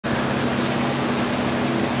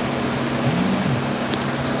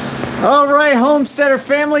All right, Homesteader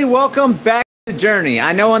family, welcome back to the journey.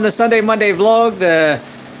 I know on the Sunday Monday vlog, the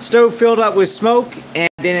stove filled up with smoke and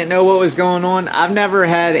didn't know what was going on. I've never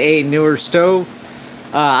had a newer stove.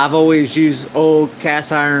 I've always used old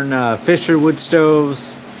cast iron Fisher wood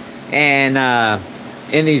stoves. And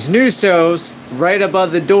in these new stoves, right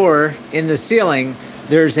above the door in the ceiling,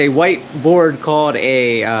 there's a white board called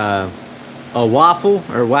a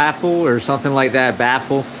waffle or something like that,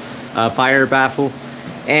 baffle, fire baffle.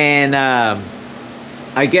 And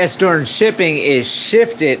I guess during shipping it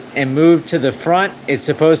shifted and moved to the front. It's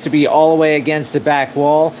supposed to be all the way against the back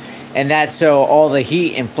wall, and that's so all the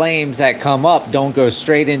heat and flames that come up don't go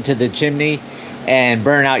straight into the chimney and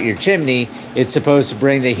burn out your chimney. It's supposed to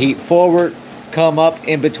bring the heat forward, come up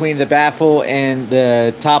in between the baffle and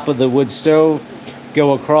the top of the wood stove,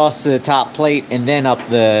 go across the top plate, and then up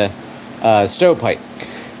the stovepipe.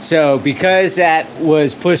 So because that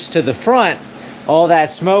was pushed to the front, all that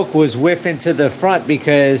smoke was whiffing to the front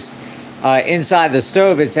because inside the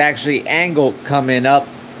stove it's actually angled coming up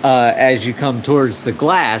as you come towards the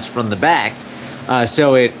glass from the back.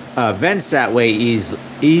 So it vents that way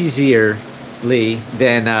easierly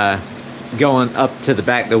than going up to the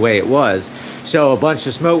back the way it was. So a bunch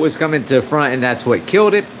of smoke was coming to the front, and that's what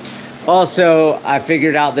killed it. Also, I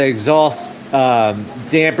figured out the exhaust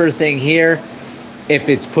damper thing here. If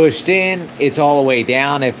it's pushed in, it's all the way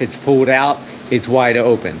down. If it's pulled out, it's wide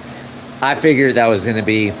open. I figured that was going to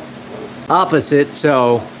be opposite,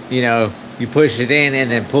 so you know, you push it in and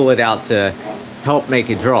then pull it out to help make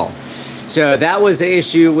it draw. So that was the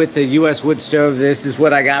issue with the US wood stove. This is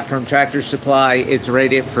what I got from Tractor Supply. It's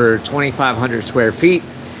rated for 2,500 square feet.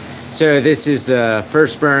 So this is the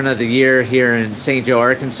first burn of the year here in St. Joe,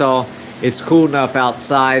 Arkansas. It's cool enough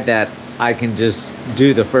outside that I can just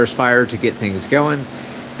do the first fire to get things going,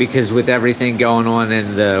 because with everything going on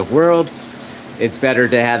in the world, it's better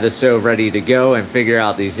to have the stove ready to go and figure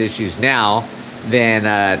out these issues now than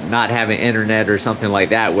not having internet or something like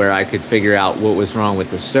that where I could figure out what was wrong with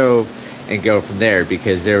the stove and go from there,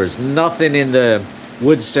 because there was nothing in the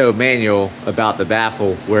wood stove manual about the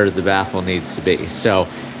baffle where the baffle needs to be. So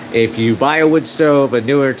if you buy a wood stove, a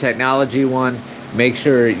newer technology one, make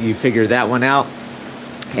sure you figure that one out.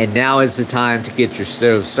 And now is the time to get your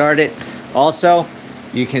stove started. Also,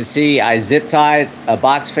 you can see I zip tied a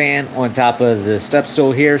box fan on top of the step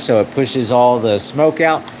stool here, so it pushes all the smoke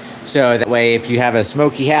out. So that way, if you have a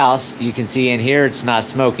smoky house, you can see in here it's not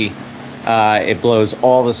smoky. It blows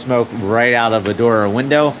all the smoke right out of a door or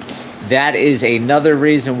window. That is another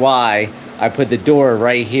reason why I put the door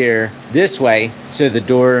right here this way, so the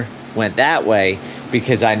door went that way,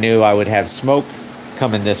 because I knew I would have smoke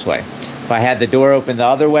coming this way. If I had the door open the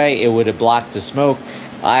other way, it would have blocked the smoke.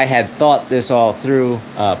 I had thought this all through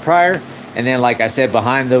prior, and then like I said,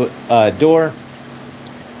 behind the door,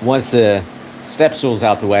 once the step stool's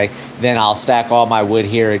out the way, then I'll stack all my wood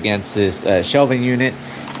here against this shelving unit,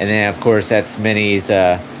 and then of course that's Minnie's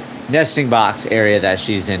nesting box area that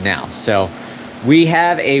she's in now. So we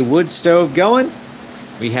have a wood stove going.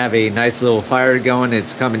 We have a nice little fire going.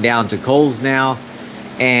 It's coming down to coals now,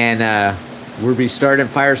 and we'll be starting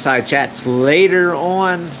fireside chats later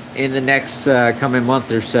on in the next coming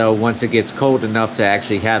month or so, once it gets cold enough to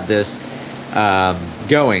actually have this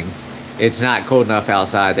going. It's not cold enough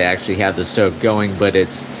outside to actually have the stove going, but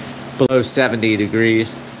it's below 70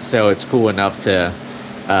 degrees, so it's cool enough to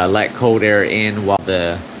let cold air in while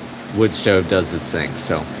the wood stove does its thing.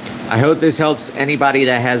 So I hope this helps anybody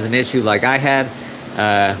that has an issue like I had.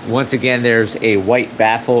 Once again, there's a white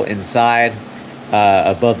baffle inside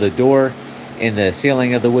above the door in the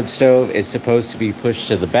ceiling of the wood stove. Is supposed to be pushed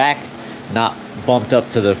to the back, not bumped up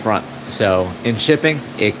to the front. So in shipping,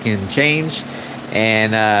 it can change.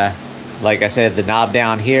 And like I said, the knob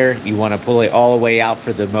down here, you want to pull it all the way out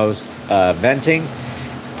for the most venting,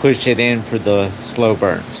 push it in for the slow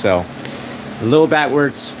burn. So a little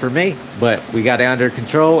backwards for me, but we got it under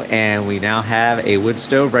control, and we now have a wood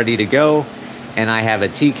stove ready to go. And I have a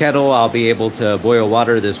tea kettle. I'll be able to boil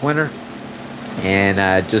water this winter,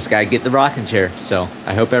 and just gotta get the rocking chair. So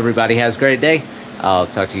I hope everybody has a great day. I'll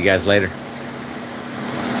talk to you guys later.